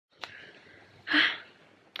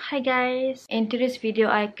Hi guys, in today's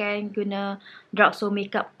video I akan guna Drugstore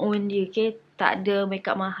makeup only, okay? Tak ada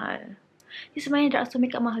makeup mahal. Ni sebenarnya Drugstore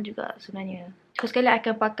makeup mahal juga sebenarnya. So sekali I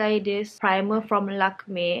akan pakai this primer from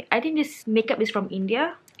Lakme. I think this makeup is from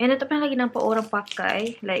India. And I tak pernah lagi nampak orang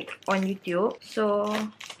pakai like on YouTube. So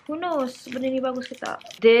who knows benda ni bagus ke tak.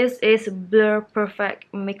 This is Blur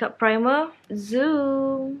Perfect makeup primer.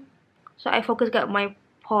 Zoom. So I focus kat my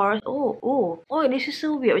pores. Oh, this is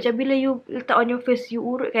so weird. Macam bila you letak on your face, you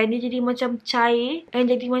urutkan, dia jadi macam cair and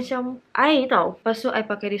jadi macam air tau. Lepas tu I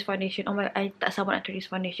pakai this foundation. Oh my god, I tak sabar nak try this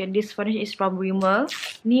foundation. This foundation is from Rimmel.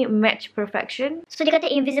 Ni Match Perfection. So dia kata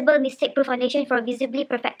invisible mistake proof foundation for visibly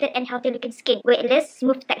perfected and healthy looking skin. Weightless,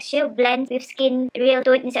 smooth texture, blends with skin real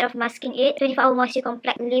tone instead of masking it. 24-hour moisture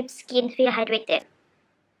complex, leaves skin feel hydrated.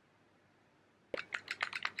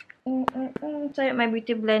 So I my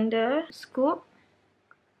beauty blender, scoop.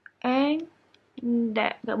 And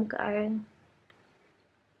that kat muka I.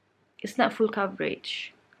 It's not full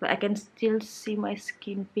coverage, but I can still see my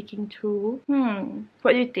skin peeking through.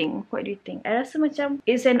 What do you think? What do you think? I rasa macam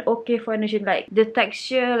it's an okay foundation. Like the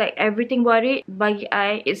texture, like everything about it, bagi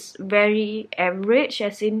I is very average.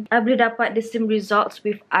 As in, I boleh dapat the same results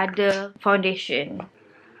with other foundation.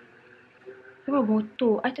 Apa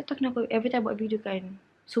motor? I tak tahu kenapa every time buat video kan,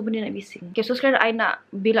 so benda nak bising. Okay, so sekarang I nak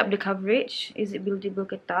build up the coverage. Is it buildable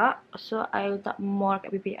ke tak? So I letak more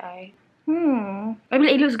kat pipi I. I mean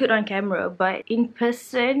it looks good on camera, but in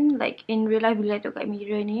person, like in real life bila I tengok kat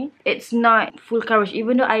mirror ni, it's not full coverage.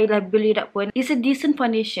 Even though I like build it up pun, it's a decent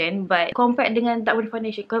foundation, but compared dengan dark punya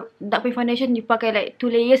foundation, dark punya foundation you pakai like 2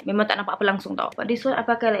 layers, memang tak nampak apa langsung tau. But this one I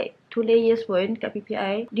pakai like 2 layers pun kat pipi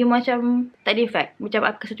I, dia macam tak ada effect. Macam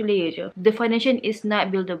I pakai 1 layer je. The foundation is not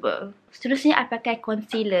buildable. Seterusnya I pakai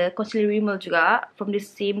concealer Rimmel juga, from the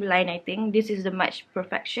same line I think. This is the Match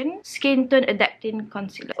Perfection Skin Tone Adapting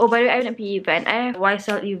Concealer. Oh, by the way, I nak pergi event. I have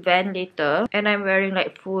YSL event later, and I'm wearing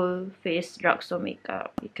like full face Drugstore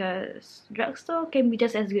makeup because Drugstore can be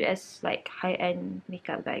just as good as like high-end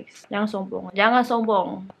makeup, guys. Jangan sombong. Jangan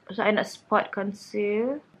sombong. So I nak spot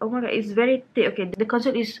conceal. Oh my god, it's very thick. Okay, the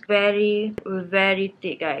concealer is very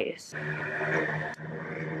thick, guys.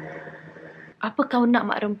 Apa kau nak,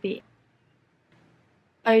 mak rempik?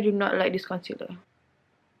 I do not like this concealer.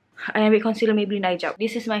 I ambil concealer Maybelline Eye Job.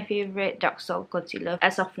 This is my favourite Drugstore concealer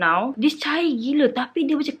as of now. This cair gila, tapi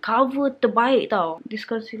dia macam cover terbaik tau. This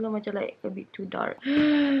concealer macam like a bit too dark.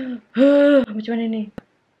 Macam mana ni?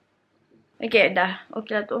 Okay, dah.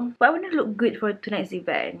 Okay lah tu. But I wanna look good for tonight's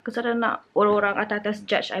event. Because I nak orang-orang atas-atas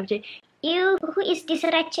judge I macam, Ew, who is this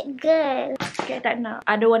ratchet girl? okay, tak nak.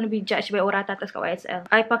 I don't want to be judged by orang atas kat YSL.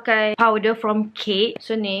 I pakai powder from Kate.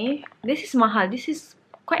 So ni, this is mahal. This is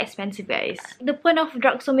quite expensive, guys. The point of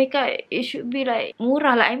Drugstore makeup, it should be like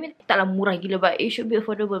murah lah. I mean, taklah murah gila, but it should be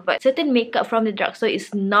affordable. But certain makeup from the Drugstore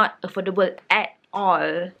is not affordable at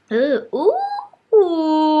all.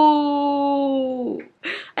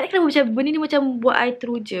 I tak kenapa macam benda ni macam buat I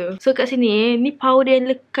teruja. So kat sini, ni powder yang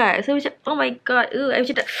lekat. So macam, oh my god, I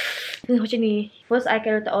macam tak macam ni. First I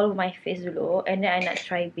akan letak all over my face dulu, and then I nak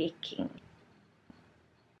try baking.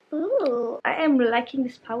 Ooh, I am liking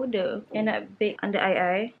this powder. I nak bake under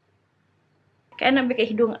eye. I nak bake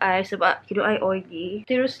kat hidung I sebab hidung I oily.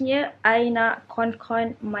 Terusnya, I nak con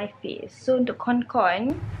my face. So untuk con,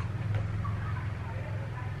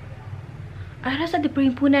 I rasa ada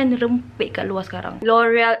perhimpunan rempit kat luar sekarang.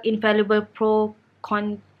 L'Oreal Infallible Pro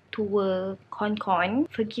Contour Con.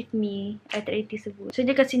 Forgive me, I tak reti sebut. So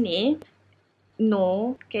dia kat sini.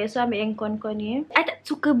 No. Okay, so ambil yang con ni. I tak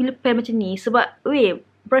suka bila pen macam ni sebab, weh,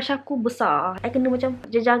 brush aku besar. I kena macam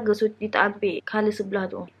jaga so dia tak ambil colour sebelah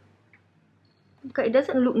tu. Bukan, it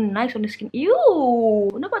doesn't look nice on the skin.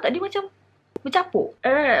 Ew! Nampak tak? Dia macam bercapuk.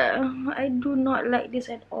 I do not like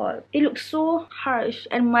this at all. It looks so harsh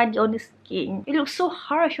and muddy on the skin. It looks so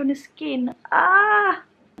harsh on the skin.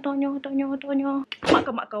 Tonyo.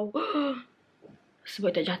 Mak kau.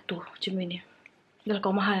 Sebab tak jatuh macam ni. Dah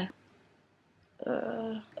kau mahal.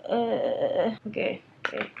 Okay.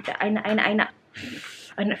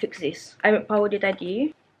 I nak fix this. I ambil powder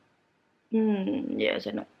tadi. Yes,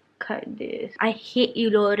 I nak cut this. I hate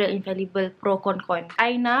you, L'Oreal Infallible Pro Con.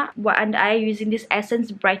 I nak buat under eye using this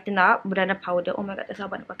Essence Brighten Up banana powder. Oh my god, tak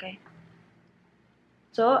sabar nak pakai.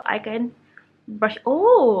 So, I can brush.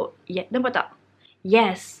 Oh, yeah, nampak tak?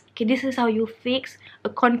 Yes. Okay, this is how you fix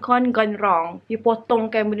a con gone wrong. You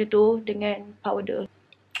potongkan benda tu dengan powder.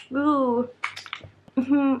 Woo.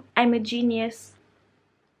 I'm a genius.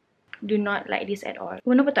 Do not like this at all.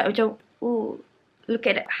 Nampak tak? Macam, Look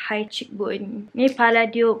at that high cheekbone. Ni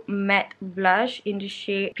Palladio Matte Blush in the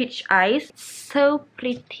shade Peach Ice. So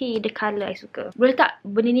pretty. The colour I suka. Boleh tak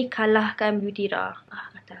benda ni kalahkan Beauty Ra?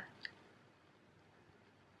 Kata.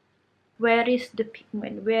 Where is the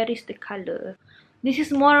pigment? Where is the colour? This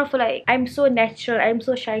is more of like, I'm so natural, I'm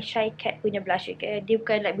so shy cat punya blusher. Okay? Dia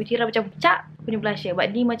bukan like Beauty Ra macam cak punya blusher.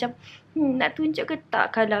 But ni macam, nak tunjuk ke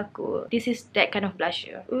tak colour aku? This is that kind of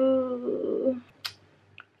blusher.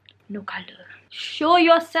 No colour. Show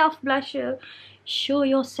yourself, blusher. Show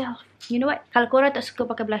yourself. You know what? Kalau korang tak suka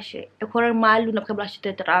pakai blusher, korang malu nak pakai blusher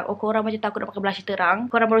terang, or korang macam takut nak pakai blusher terang,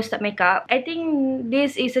 korang baru start makeup, I think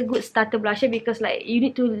this is a good starter blusher because like you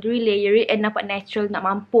need to re-layer it and nampak natural, nak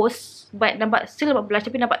mampus, but nampak still nampak blush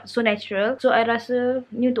tapi nampak so natural. So I rasa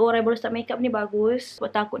ni untuk orang yang baru start makeup ni bagus. Sebab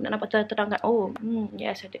takut nak nampak terang kan. Oh,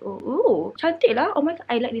 yes, I did. Oh, cantik lah. Oh my god,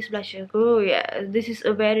 I like this blusher. Oh yeah, this is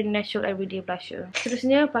a very natural everyday blusher.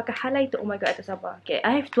 Terusnya pakai highlighter. Oh my god, I tak sabar. Okay,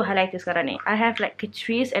 I have 2 highlighters sekarang ni. I have like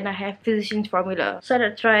Catrice and I have Physicians Formula. So I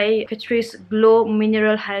nak try Catrice Glow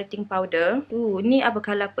Mineral Highlighting Powder. Ni apa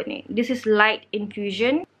colour apa ni? This is Light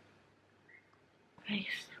Infusion.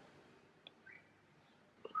 Nice.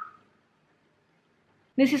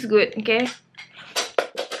 This is good, okay?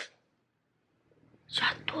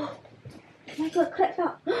 Jatuh. Oh my god, crack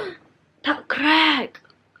tak? Tak crack.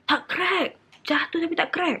 Tak crack. Jatuh tapi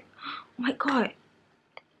tak crack. Oh my god.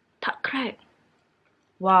 Tak crack.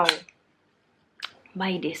 Wow.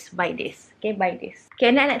 Buy this. Okay, buy this.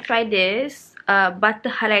 Okay, nak try this butter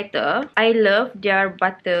highlighter. I love their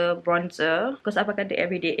butter bronzer because I pakai dia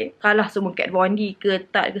everyday. Kalah semua Kat Von D ke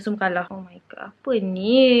tak ke semua kalah. Oh my god, apa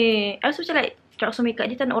ni? I rasa macam like Drugstore makeup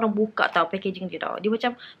dia tak nak orang buka tau packaging dia tau. Dia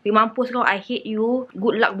macam, mampus kau, I hate you,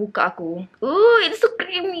 good luck buka aku. It's so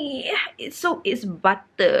creamy. It's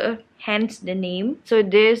butter, hence the name. So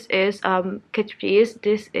this is Catrice.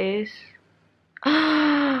 This is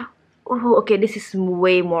okay, this is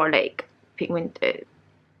way more like pigmented.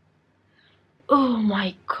 Oh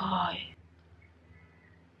my god.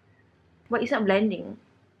 But it's not blending.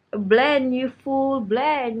 Blend, you full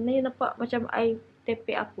blend. Ni nampak macam I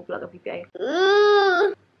tepek apa pula kat pipi I.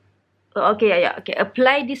 Okay, yeah. Okay,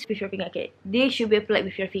 apply this with your finger. Okay, this should be applied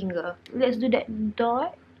with your finger. Let's do that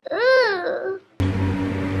dot.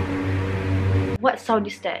 What sound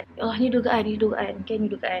is that? Oh, ni dugaan. Okay, ni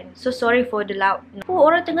dugaan. So sorry for the loud. Oh,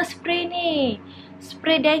 orang tengah spray ni.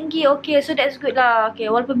 Spray dengue. Okay, so that's good lah. Okay,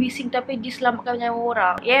 walaupun bising tapi diselamatkan nyawa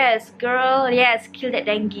orang. Yes, girl. Yes, kill that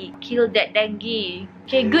dengue. Kill that dengue.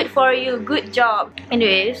 Okay, good for you. Good job.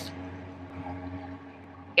 Anyways.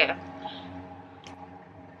 Okay.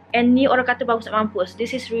 And ni orang kata bagus nak mampus.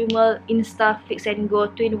 This is Rimmel Insta Fix and Go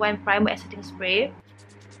 2-in-1 Primer and Setting Spray.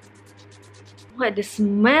 What the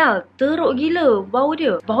smell? Teruk gila bau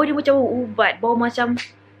dia. Bau dia macam ubat. Bau macam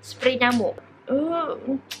spray nyamuk.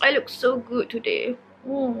 I look so good today.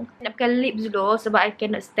 Nak pakai lips dulu sebab I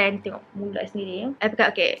cannot stand tengok mulut sendiri. I pakai,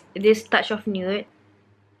 okay, this touch of nude.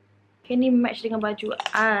 Okay, ni match dengan baju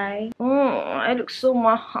I. I look so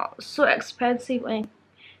mahal. So expensive.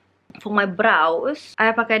 For my brows,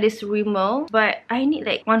 I pakai this Rimmel, but I need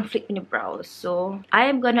like one flick in the brows. So I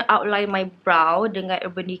am gonna outline my brow dengan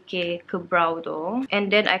Urban Decay ke brow tu, and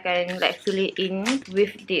then I can like fill it in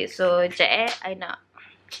with this. So sekejap I nak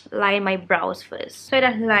line my brows first. So I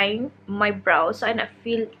dah line my brows, so I nak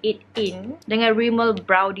fill it in dengan Rimmel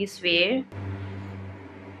Brow This Way.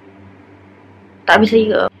 Tak habis lagi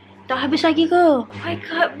ke? Tak habis lagi ke? I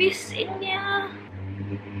kehabisinnya.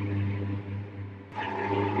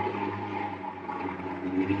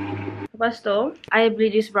 Lepas tu, I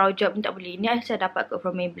beli this brow job. Ni tak beli. Ni saya dapat ke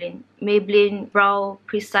from Maybelline. Maybelline Brow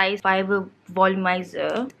Precise Fiber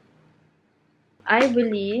Volumizer. I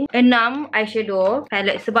beli 6 eyeshadow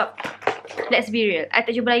palette sebab let's be real, I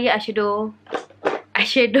tak jumpa lagi eyeshadow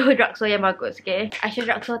Drugstore yang bagus, okay? Eyeshadow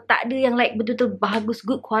Drugstore tak ada yang like betul-betul bagus,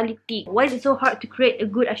 good quality. Why is it so hard to create a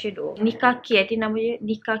good eyeshadow? Nikake, I think nama dia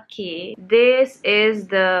Nikake. This is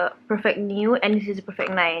the Perfect Nude and this is the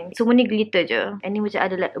Perfect 9. Semua ni glitter je. And ni macam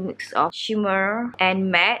ada like a mix of shimmer and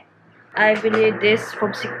matte. I beli this from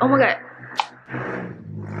oh my god.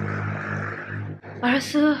 I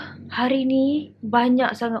rasa hari ni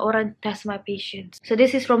banyak sangat orang test my patience. So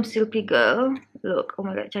this is from Silky Girl. Look, oh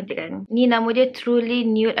my god, cantik kan? Ni nama dia Truly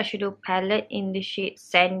Nude Eyeshadow Palette in the shade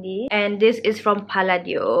Sandy. And this is from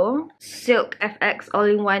Palladio Silk FX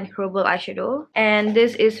All-in-One Herbal Eyeshadow. And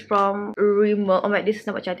this is from Rimmel. Oh my god, this is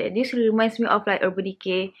nampak cantik. This reminds me of like Urban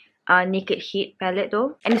Decay Naked Heat palette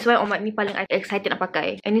tu. And this one, oh my, ni paling excited nak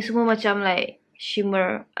pakai. And ni semua macam like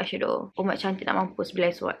shimmer eyeshadow. Oh my, cantik nak mampus bila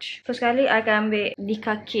I swatch. First kali I akan ambil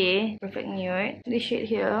Nikake Perfect Nude. This shade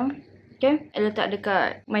here. Okay, I letak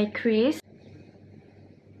dekat my crease.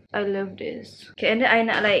 I love this. Okay, and then I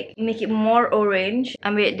nak like make it more orange.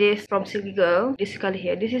 Ambil this from Silky Girl. This color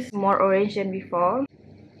here. This is more orange than before.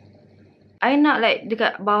 I nak like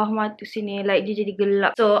dekat bawah mata sini like dia jadi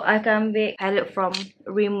gelap. So I akan ambil palette from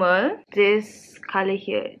Rimmel. This color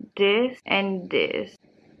here. This and this.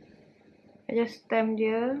 I just stamp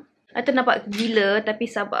dia. I tak nampak gila tapi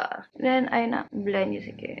sabar. Then I nak blend dia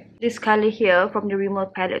sikit. This color here from the Rimmel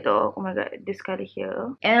palette tu. Oh my god, this color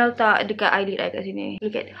here. And I'll letak dekat eyelid I kat sini.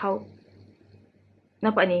 Look at how.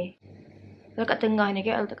 Nampak ni? Letak kat tengah ni,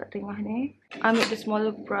 okay? I'll letak kat tengah ni. Ambil the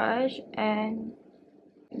smaller brush and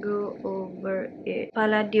go over it.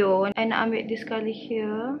 Palladium. I nak ambil this color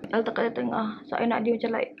here. I'll letak kat tengah. So I nak dia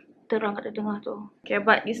macam like terang kat tengah tu. Okay,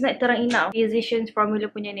 but it's not terang enough. Physicians formula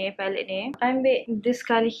punya ni, palette ni. I ambil this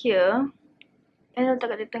color here. And I'll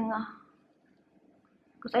letak kat tengah.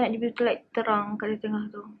 Because I nak dia betul like terang kat tengah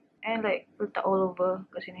tu. And like letak all over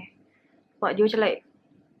kat sini. Nampak dia macam like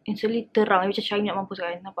instantly terang. Dia macam shiny nak mampus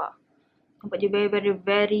kan. Nampak? Nampak dia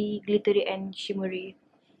very glittery and shimmery.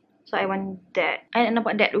 So I want that. I nak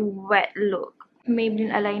nampak that wet look.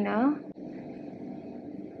 Maybelline eyeliner.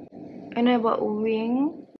 And I buat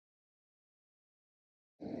wing.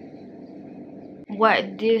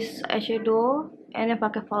 Buat this eyeshadow. And then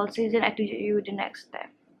pakai falsies. Then I tunjuk you the next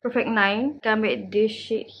step. Perfect 9. Kita ambil this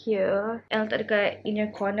shade here. And letak dekat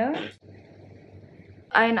inner corner.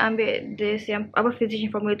 I nak ambil this yang apa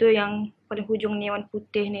Physician formula tu yang paling hujung ni warna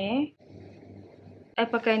putih ni. I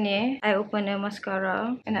pakai ni. I open the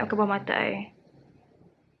mascara. And I pakai bawah mata I.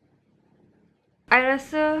 I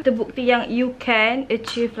rasa terbukti yang you can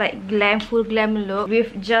achieve like full glam look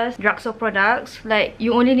with just Drugstore products. Like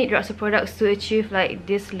you only need Drugstore products to achieve like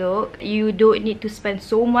this look. You don't need to spend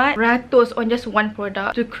so much ratus on just one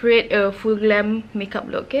product to create a full glam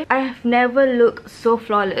makeup look. Okay, I have never looked so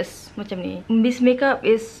flawless macam ni. This makeup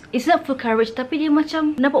is, it's not full coverage tapi dia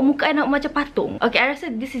macam nampak muka I nampak macam patung. Okay, I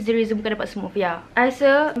rasa this is the reason muka dapat smooth. Yeah, I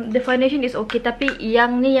rasa the foundation is okay tapi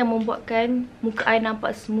yang ni yang membuatkan muka I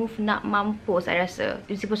nampak smooth nak mampus. I rasa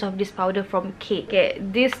it's because of this powder from Kate. Okay,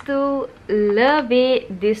 this two, love it.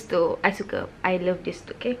 This two, I suka. I love this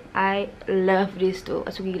two. Okay, I love this two.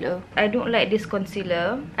 I suka gila. I don't like this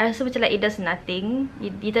concealer. I rasa macam like it does nothing.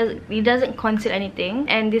 It doesn't conceal anything.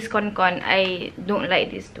 And this con, I don't like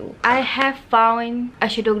this too. I have found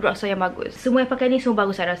eyeshadow Drugstore yang bagus. Semua yang pakai ni semua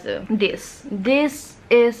bagus I rasa. This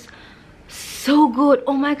is so good.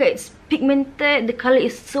 Oh my god, it's pigmented. The color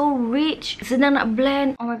is so rich. Senang nak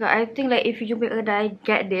blend. Oh my god, I think like if you jumpa kat kedai,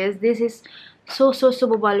 get this. This is so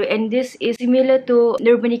berbaloi. And this is similar to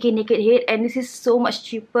the Urban Decay Naked Head. And this is so much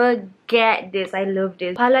cheaper. Get this. I love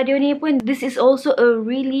this. Palladium ni pun, this is also a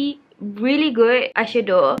really good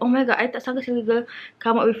eyeshadow. Oh my god, I tak sangka Silky Girl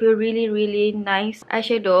come up with a really nice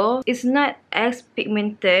eyeshadow. It's not as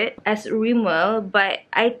pigmented as Rimmel, but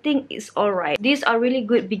I think it's alright. These are really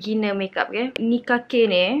good beginner makeup, okay? Ni kaki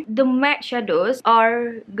ni, the matte shadows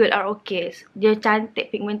are good, are okay. Dia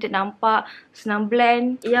cantik, pigmented, nampak, senang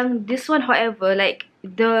blend. Yang this one however, like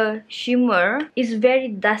the shimmer is very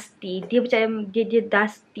dusty. Dia macam dia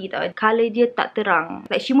dusty tau. Color dia tak terang.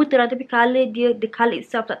 Like shimmer terang tapi color dia, the color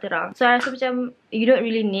itself tak terang. So I rasa macam you don't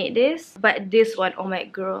really need this. But this one, oh my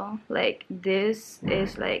girl, like this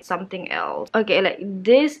is like something else. Okay, like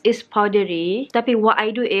this is powdery. Tapi what I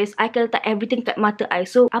do is I can letak everything kat mata I.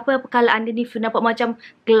 So apa color underneath nampak macam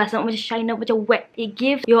glass, nampak macam shine, nampak macam wet. It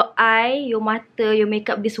gives your eye, your mata, your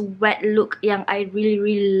makeup this wet look yang I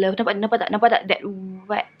really love. Nampak tak that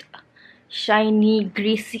wet, shiny,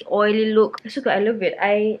 greasy, oily look. I suka. I love it.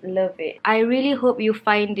 I love it. I really hope you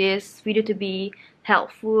find this video to be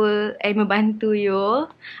helpful and membantu you.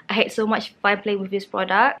 I had so much fun playing with this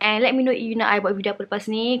product. And let me know if you nak I buat video apa lepas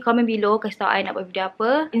ni. Comment below, kasih tahu I nak buat video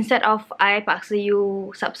apa. Instead of I paksa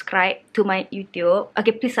you subscribe to my YouTube.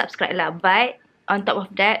 Okay, please subscribe lah. But on top of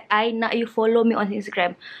that, I nak you follow me on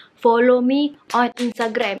Instagram. Follow me on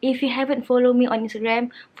Instagram. If you haven't follow me on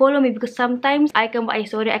Instagram, follow me because sometimes I akan buat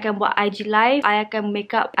story, I akan buat IG live, I akan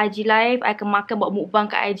make up IG live, I akan makan buat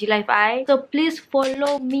mukbang kat IG live I. So please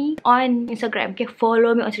follow me on Instagram. Okay,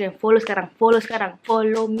 follow me on Instagram. Follow sekarang.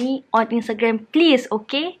 Follow me on Instagram please,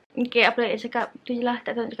 okay? Okay, apa lagi nak cakap? Tu je lah,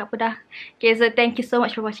 tak tahu nak cakap apa dah. Okay, so thank you so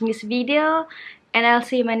much for watching this video. And I'll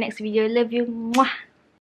see you in my next video. Love you. Mwah.